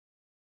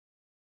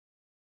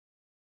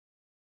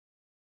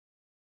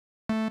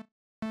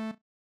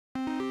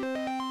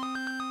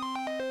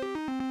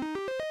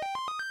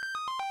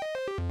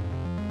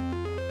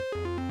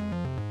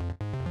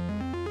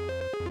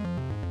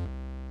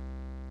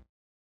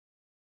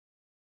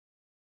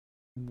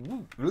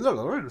Timer.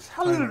 Oh,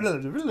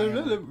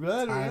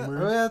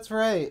 that's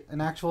right.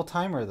 An actual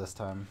timer this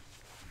time.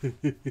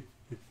 Okay,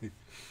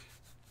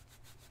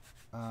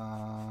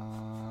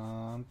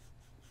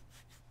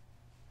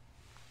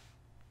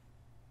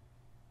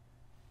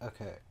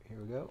 here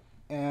we go.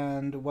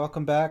 And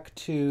welcome back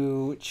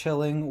to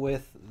Chilling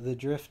with the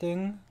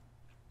Drifting.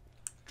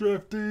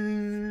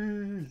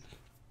 Drifting.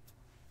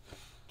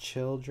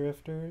 Chill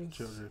Drifters.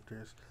 Chill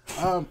drifters.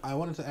 I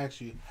wanted to ask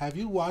you, have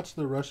you watched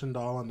The Russian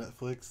Doll on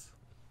Netflix?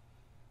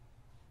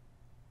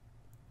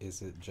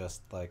 Is it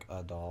just like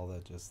a doll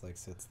that just like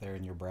sits there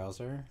in your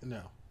browser?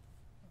 No.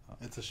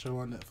 It's a show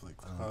on Netflix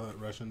called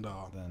Russian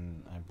Doll.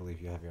 Then I believe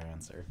you have your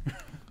answer.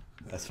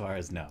 As far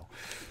as no.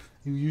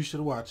 You should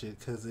watch it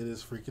because it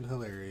is freaking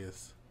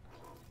hilarious.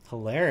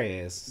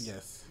 Hilarious.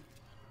 Yes.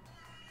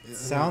 It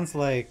sounds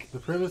like the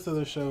premise of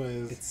the show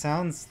is. It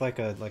sounds like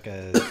a not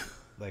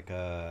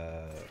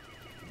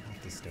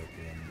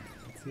dystopian.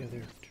 What's the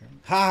other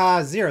term?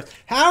 Ha! Zeros.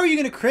 How are you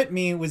gonna crit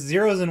me with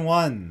zeros and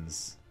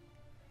ones?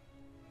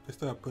 They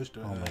still have pushed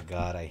her. Oh my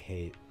god! I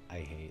hate.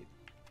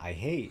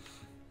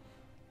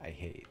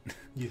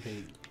 You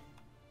hate.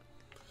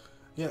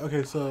 Yeah.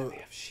 Okay. So. They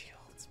have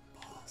shields,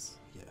 balls.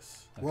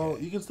 Yes. Okay. Well,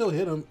 you can still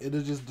hit them.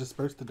 It'll just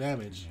disperse the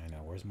damage. I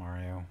know. Where's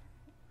Mario?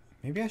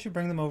 Maybe I should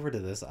bring them over to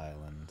this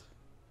island.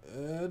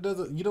 It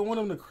doesn't. You don't want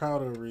them to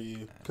crowd over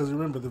you, because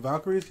remember the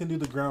Valkyries can do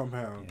the ground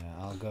pound. Yeah,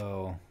 I'll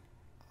go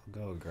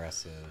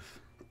aggressive.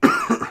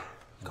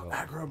 Go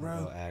aggro, bro.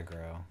 I'll go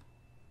aggro.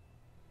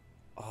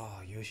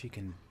 Oh, Yoshi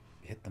can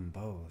hit them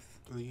both.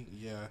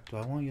 Yeah. Do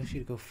I want Yoshi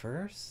to go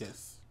first?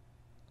 Yes.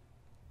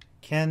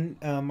 Can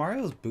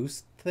Mario's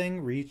boost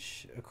thing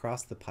reach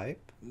across the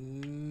pipe?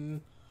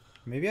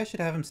 Maybe I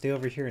should have him stay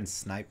over here and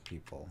snipe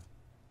people.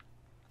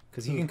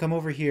 Because he can come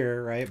over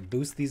here, right?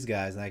 Boost these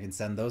guys, and I can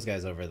send those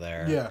guys over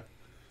there.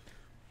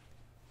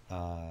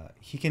 Yeah.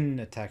 He can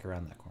attack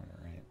around that corner,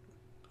 right?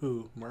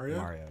 Who? Mario?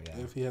 Mario, yeah.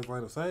 If he has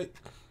line of sight,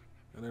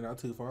 and they're not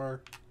too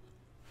far.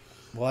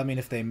 Well, I mean,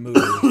 if they move...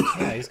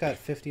 yeah, he's got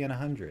 50 and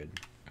 100.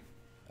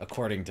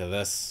 According to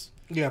this...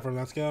 Yeah, from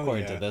that scale?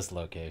 According to this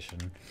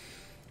location.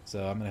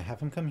 So I'm going to have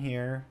him come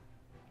here.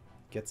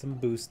 Get some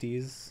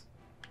boosties.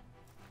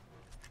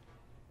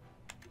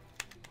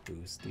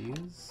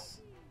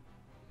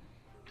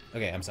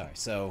 Okay, I'm sorry.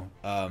 So,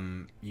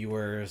 you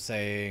were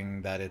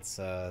saying that it's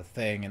a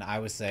thing, and I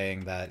was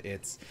saying that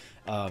it's...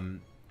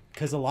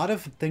 because a lot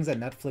of things that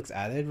Netflix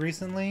added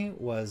recently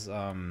was...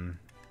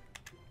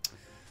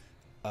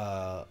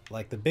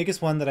 like, the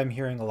biggest one that I'm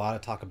hearing a lot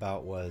of talk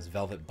about was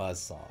Velvet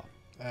Buzzsaw.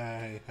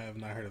 I have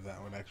not heard of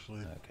that one,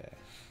 actually. Okay.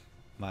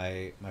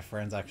 My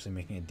friend's actually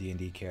making a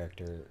D&D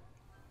character.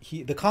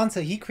 He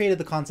created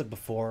the concept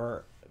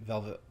before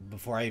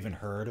I even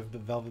heard of the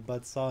Velvet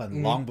Buzzsaw,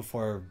 and long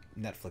before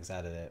Netflix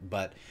added it.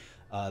 But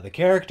the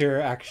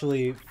character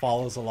actually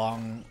follows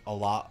along a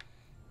lot.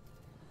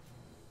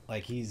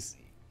 Like a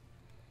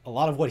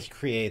lot of what he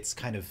creates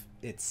kind of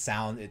it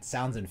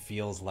sounds and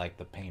feels like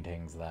the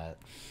paintings that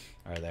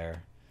are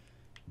there.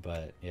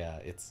 But yeah,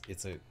 it's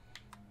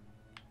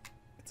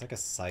like a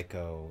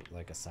psycho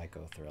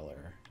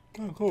thriller.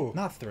 Oh, cool.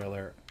 Not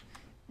thriller.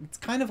 It's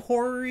kind of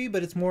horror-y,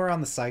 but it's more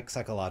on the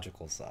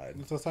psychological side.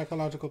 It's a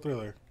psychological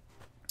thriller.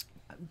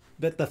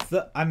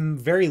 But I'm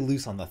very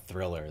loose on the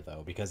thriller,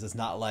 though, because it's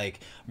not like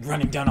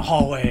running down a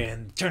hallway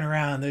and turn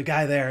around, the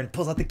guy there, and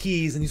pulls out the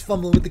keys, and he's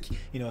fumbling with the key.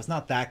 You know, it's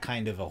not that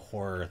kind of a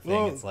horror thing.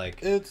 Well, it's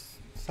like... It's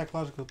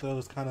psychological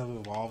thrillers kind of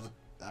evolved,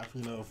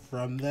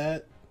 from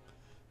that.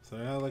 So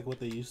they're not like what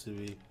they used to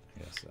be.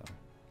 Yeah, so...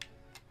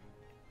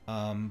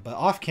 but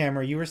off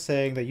camera, you were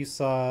saying that you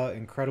saw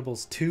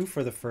Incredibles 2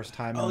 for the first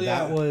time, and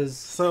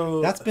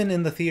that's been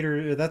in the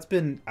theater. That's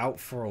been out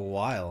for a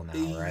while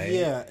now, right?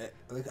 Yeah,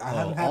 I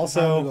haven't had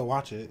time to go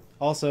watch it.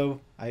 Also,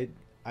 I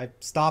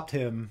stopped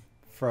him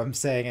from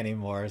saying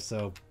anymore,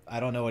 so I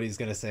don't know what he's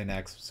gonna say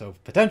next. So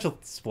potential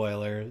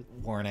spoiler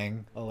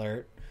warning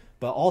alert.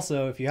 But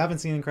also, if you haven't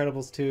seen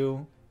Incredibles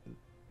 2,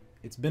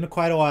 it's been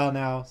quite a while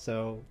now,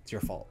 so it's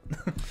your fault.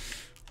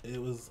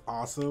 It was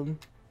awesome.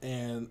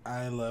 And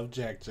I love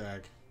Jack.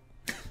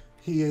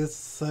 He is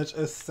such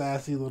a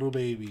sassy little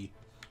baby.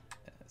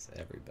 Yes,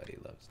 everybody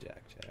loves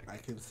Jack. I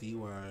can see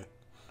why.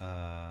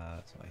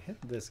 So I hit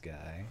this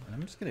guy, and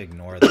I'm just gonna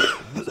ignore the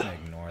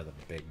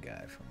big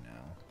guy from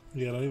now.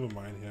 Yeah, don't even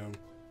mind him.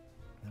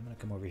 I'm gonna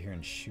come over here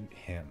and shoot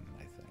him,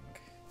 I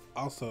think.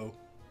 Also,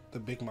 the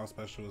Big Mouth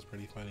special was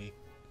pretty funny.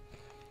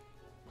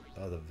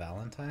 Oh, the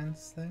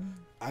Valentine's thing?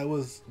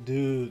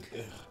 Dude.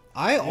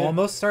 I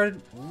almost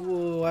started.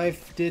 Ooh, I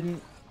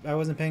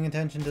wasn't paying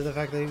attention to the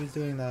fact that he was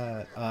doing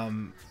that.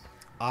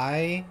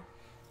 I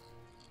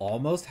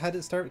almost had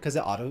it start because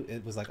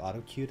it was like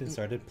auto queued and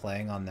started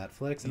playing on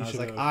Netflix, and I was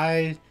like,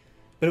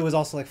 but it was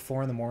also like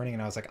 4 a.m,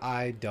 and I was like,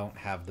 I don't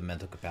have the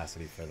mental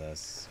capacity for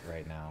this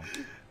right now.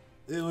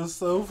 It was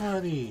so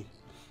funny.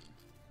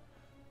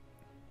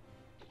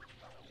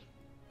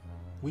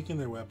 Weaken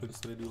their weapons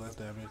so they do less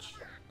damage.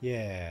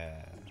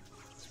 Yeah.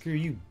 Screw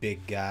you,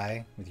 big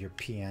guy, with your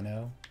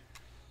piano.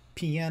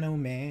 Piano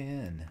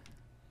man.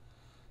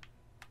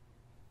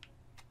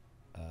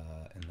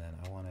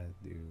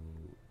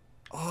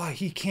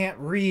 he can't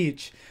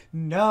reach.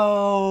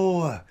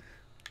 No.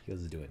 He'll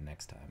just do it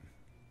next time.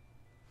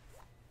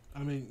 I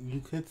mean, you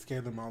could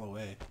scare them all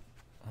away.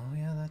 Oh,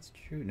 yeah, that's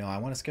true. No, I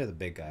want to scare the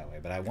big guy away,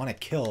 but I want to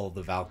kill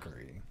the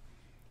Valkyrie.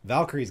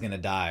 Valkyrie's going to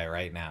die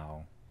right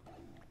now.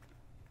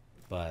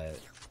 But,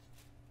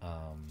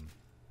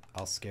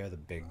 I'll scare the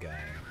big guy.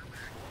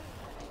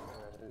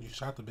 You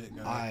shot the big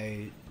guy.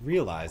 I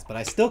realized, but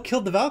I still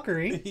killed the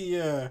Valkyrie.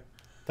 Yeah.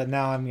 But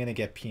now I'm going to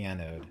get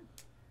pianoed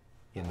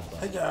in the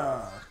butt.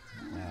 Yeah.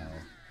 Wow.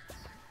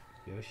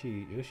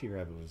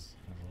 Yoshi-Rabbid was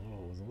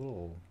a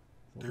little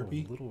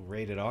derpy? Little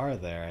rated R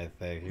there, I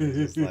think. He was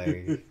just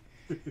like,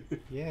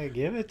 yeah,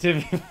 give it to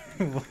me.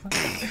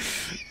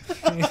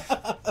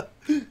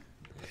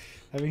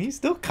 I mean, he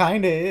still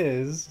kind of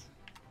is.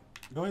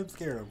 Go ahead and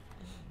scare him.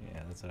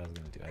 Yeah, that's what I was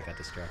going to do. I got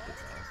distracted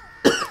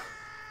though.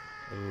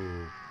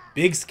 Oh,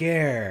 big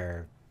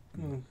scare.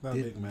 Not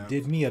big map.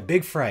 Did me a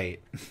big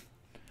fright.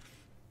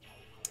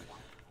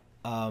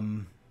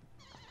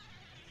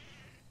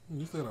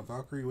 You said a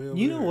Valkyrie way over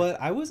You there. know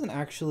what? I wasn't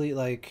actually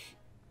like...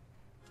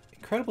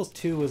 Incredibles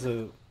 2 was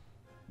a...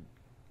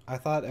 I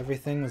thought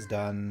everything was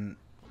done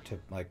to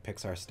like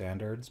Pixar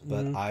standards,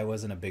 but I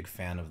wasn't a big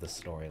fan of the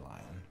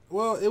storyline.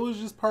 Well, it was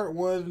just part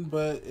one,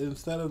 but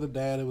instead of the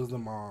dad, it was the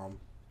mom.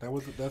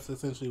 That's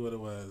essentially what it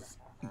was.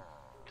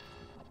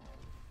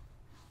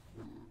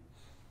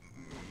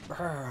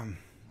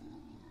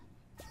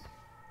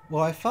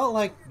 Well, I felt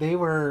like they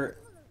were...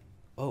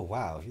 Oh,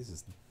 wow. He's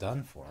just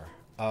done for.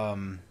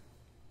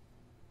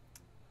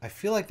 I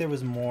feel like there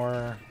was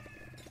more...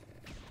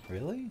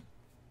 Really?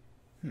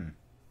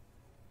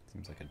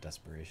 Seems like a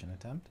desperation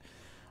attempt.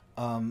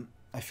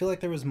 I feel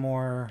like there was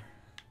more...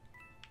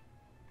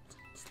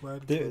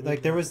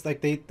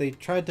 They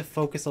tried to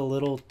focus a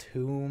little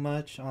too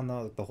much on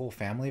the whole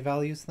family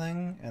values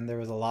thing, and there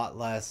was a lot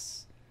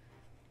less...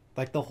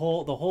 Like the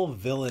whole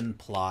villain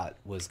plot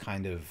was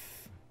kind of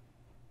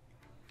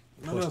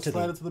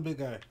slide it to the big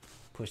guy.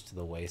 Pushed to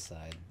the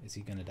wayside. Is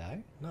he gonna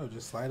die? No,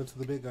 just slide it to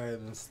the big guy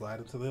and then slide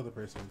it to the other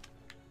person.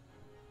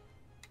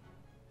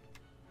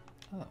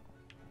 Oh,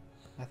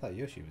 I thought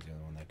Yoshi was the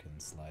only one that can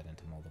slide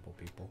into multiple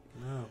people.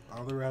 No,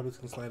 all the rabbits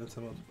can slide into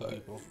multiple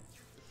people.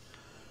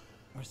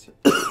 Where's he?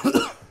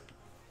 Oh,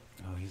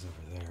 he's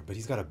over there, but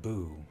he's got a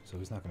boo, so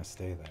he's not gonna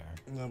stay there.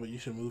 No, but you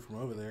should move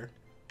from over there.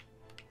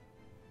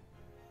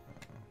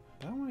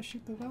 I don't want to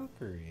shoot the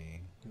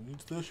Valkyrie. You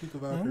still shoot the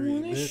Valkyrie. I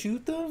want to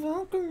shoot the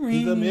Valkyrie.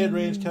 He's a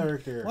mid-range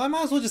character. Well, I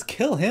might as well just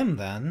kill him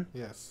then.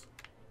 Yes.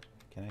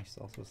 Can I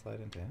also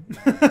slide into him?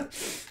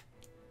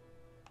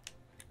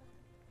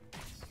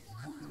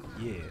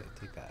 Yeah,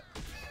 take that.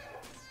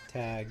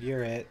 Tag,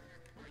 you're it.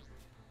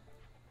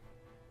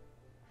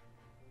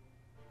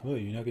 Oh,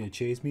 you're not gonna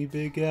chase me,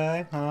 big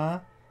guy? Huh?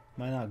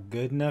 Am I not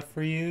good enough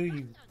for you?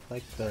 You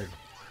like the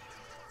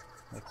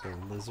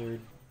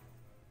lizard?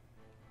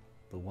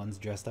 The ones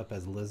dressed up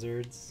as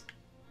lizards?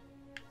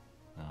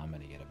 Oh, I'm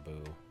gonna get a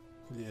boo.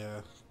 Yeah.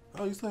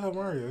 Oh, you still have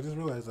Mario. I just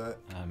realized that.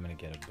 I'm gonna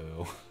get a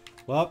boo.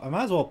 Well, I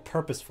might as well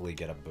purposefully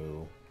get a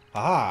boo.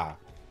 Haha!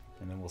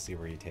 And then we'll see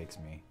where he takes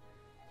me.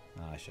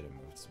 I should have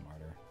moved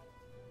smarter.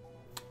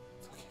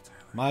 It's okay,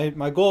 Tyler.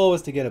 My goal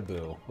was to get a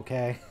boo,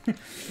 okay?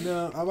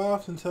 No, I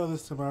often tell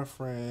this to my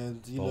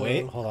friends. You know,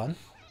 wait, hold on.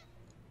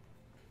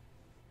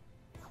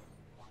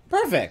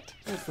 Perfect!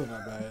 That's still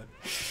not bad.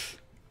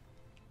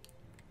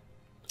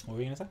 What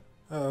were you gonna say?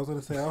 I was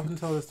gonna say I often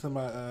tell this to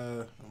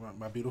my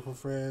my beautiful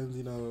friends.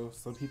 You know,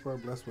 some people are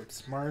blessed with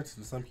smarts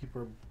and some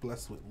people are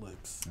blessed with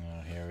looks.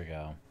 Oh, here we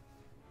go.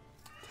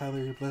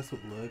 Tyler, you're blessed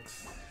with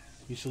looks.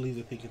 You should leave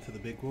the thinking to the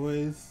big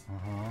boys.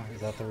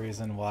 Is that the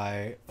reason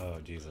why? Oh,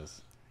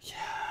 Jesus. Yeah.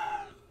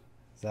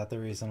 Is that the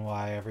reason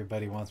why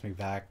everybody wants me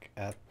back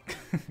at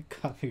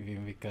Coffee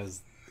Bean?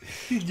 Because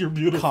you're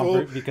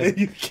beautiful. Because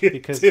you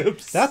get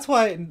tips. That's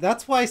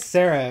why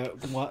Sarah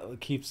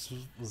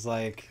was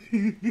like,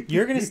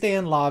 you're gonna stay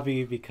in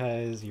lobby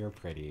because you're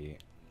pretty,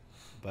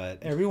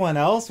 but everyone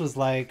else was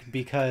like,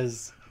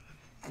 because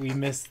we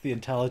missed the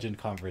intelligent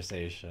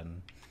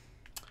conversation.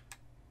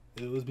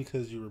 It was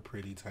because you were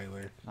pretty,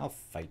 Tyler. I'll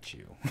fight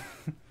you.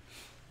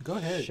 Go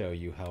ahead. Show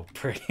you how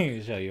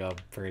pretty. Show you how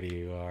pretty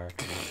you are.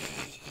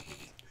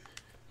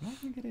 I'm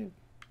not gonna get it.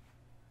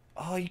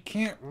 Oh, you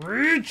can't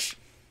reach.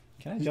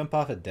 Can I jump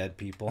off of dead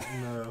people?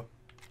 No.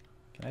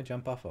 Can I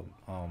jump off of...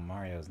 Oh,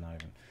 Mario's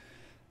not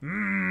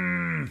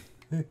even...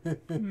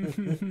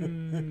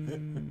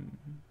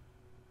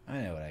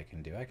 I know what I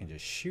can do. I can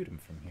just shoot him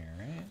from here,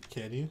 right?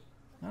 Can you?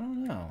 I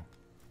don't know.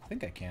 I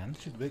think I can.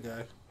 Shoot the big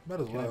guy. Might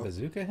as Can well. I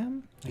bazooka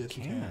him? Yes, I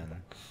you can.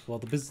 can. Well,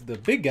 the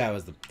big guy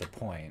was the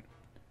point.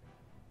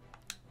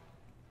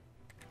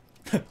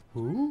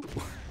 Ooh.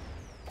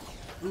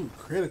 Ooh,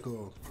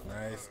 critical.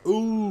 Nice.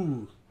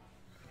 Ooh.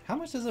 How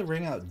much does a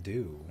ring out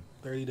do?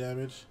 30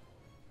 damage.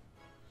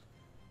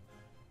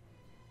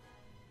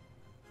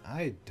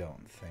 I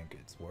don't think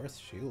it's worth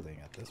shielding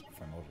at this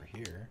from over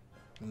here.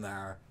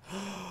 Nah.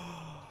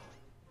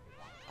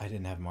 I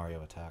didn't have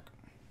Mario attack.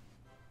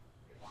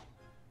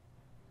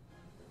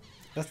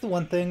 That's the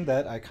one thing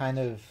that I kind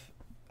of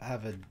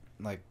have a,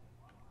 like,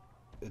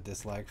 a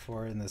dislike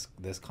for in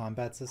this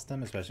combat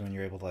system, especially when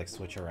you're able to like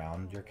switch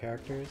around your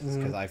characters,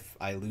 because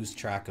I lose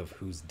track of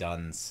who's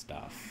done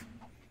stuff,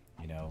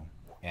 you know,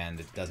 and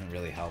it doesn't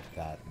really help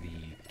that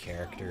the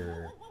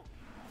character,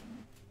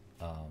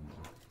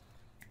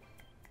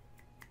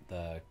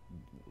 the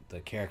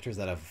characters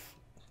that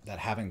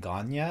haven't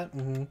gone yet,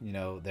 you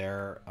know,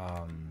 they're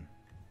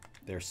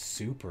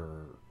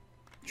super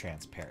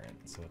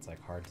transparent, so it's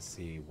like hard to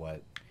see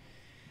what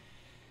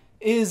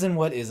is and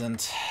what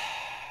isn't.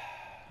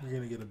 You're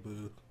gonna get a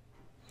boo.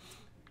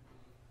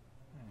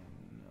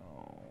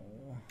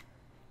 No.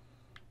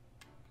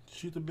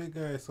 Shoot the big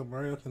guy so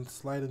Mario can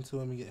slide into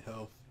him and get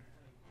health.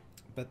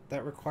 But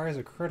that requires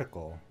a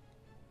critical.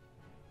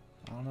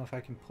 I don't know if I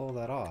can pull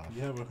that off.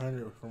 You have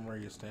 100 from where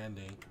you're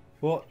standing.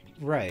 Well,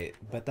 right,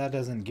 but that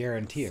doesn't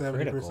guarantee a 70%.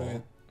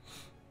 critical.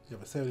 You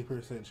have a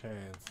 70%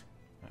 chance.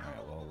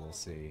 Alright, well, we'll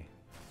see.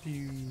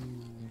 See?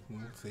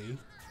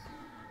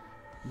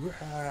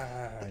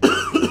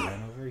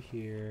 Run over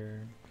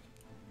here.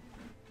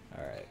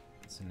 Alright,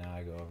 so now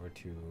I go over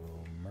to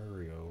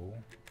Mario.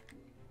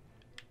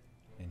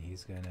 And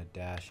he's gonna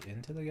dash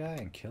into the guy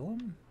and kill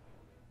him?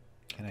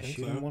 Can I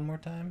shoot him one more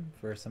time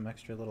for some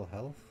extra little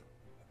health?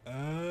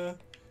 You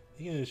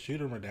can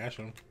shoot him or dash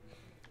him.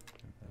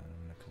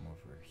 I'm gonna come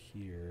over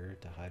here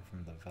to hide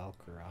from the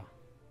Valkyra.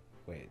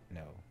 Wait,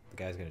 no. The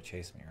guy's gonna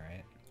chase me,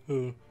 right?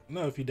 Who?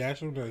 No, if you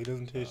dash him, no, he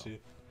doesn't chase you.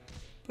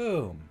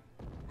 Boom!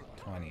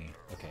 20.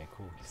 Okay,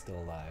 cool. He's still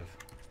alive.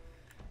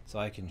 So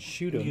I can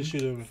shoot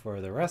him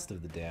for the rest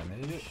of the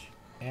damage,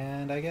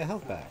 and I get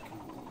health back.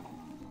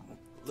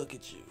 Look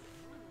at you.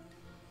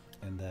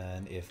 And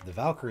then if the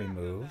Valkyrie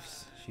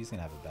moves, she's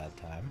gonna have a bad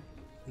time.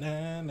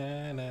 Nah,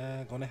 nah,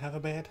 nah, gonna have a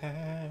bad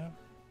time.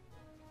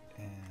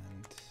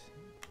 And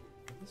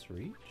will this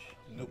reach?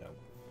 Nope. No.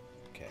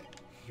 Okay,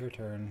 your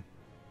turn.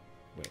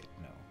 Wait,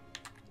 no.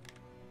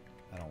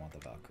 I don't want the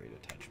Valkyrie to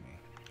touch me.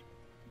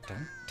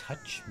 Don't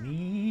touch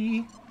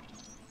me!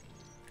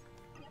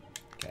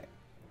 Okay.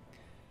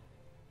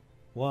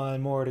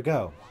 One more to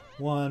go.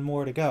 One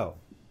more to go.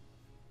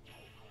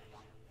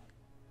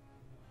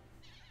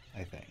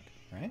 I think,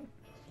 right?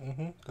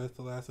 That's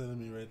the last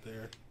enemy right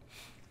there.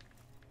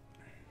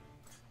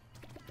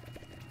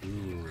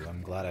 Ooh,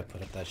 I'm glad I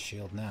put up that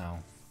shield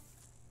now.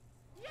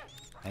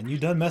 And you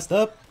done messed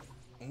up?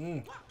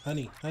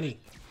 Honey, honey.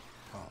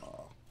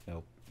 Aw.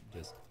 Nope.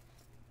 Just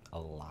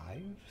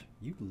alive?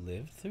 You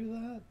lived through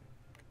that?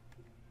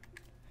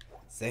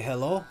 Say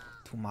hello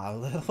to my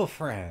little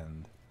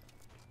friend.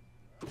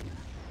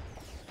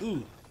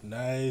 Ooh,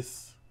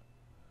 nice.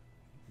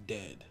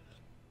 Dead.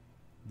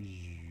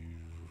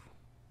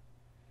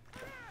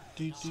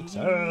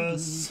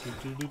 Success.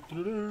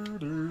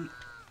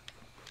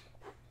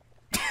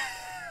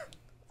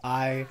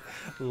 I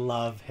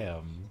love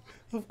him.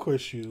 Of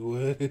course you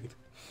would.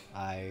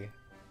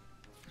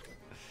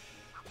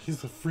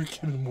 He's a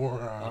freaking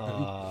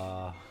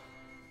moron.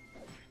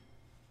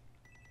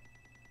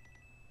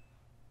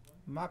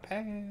 My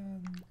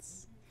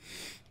pants.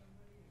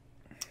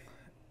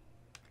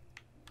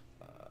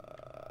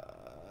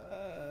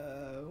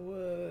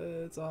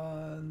 What's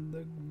on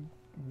the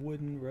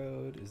wooden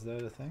road? Is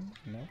that a thing?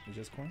 No, it's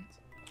just coins?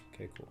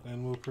 Okay, cool.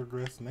 And we'll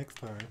progress next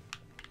time.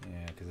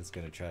 Yeah, because it's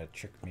going to try to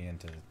trick me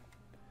into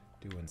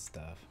doing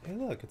stuff. Hey,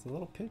 look, it's a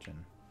little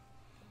pigeon.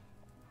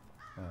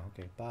 Oh,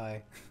 okay,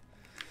 bye.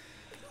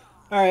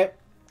 Alright,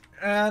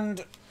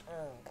 and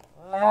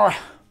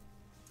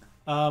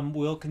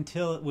we'll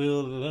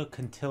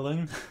continue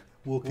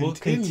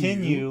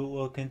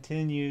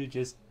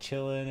just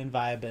chilling and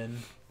vibing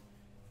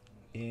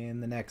in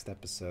the next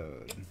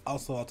episode.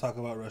 Also, I'll talk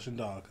about Russian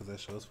Doll because that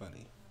show's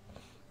funny.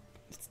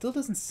 It still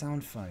doesn't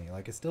sound funny.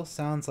 Like, it still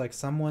sounds like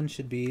someone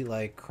should be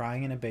like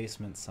crying in a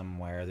basement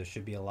somewhere. There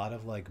should be a lot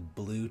of like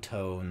blue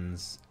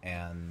tones,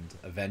 and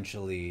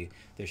eventually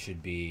there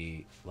should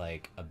be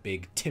like a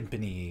big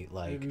timpani,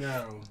 like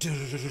No.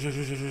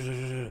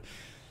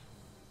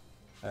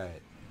 All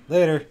right,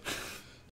 later.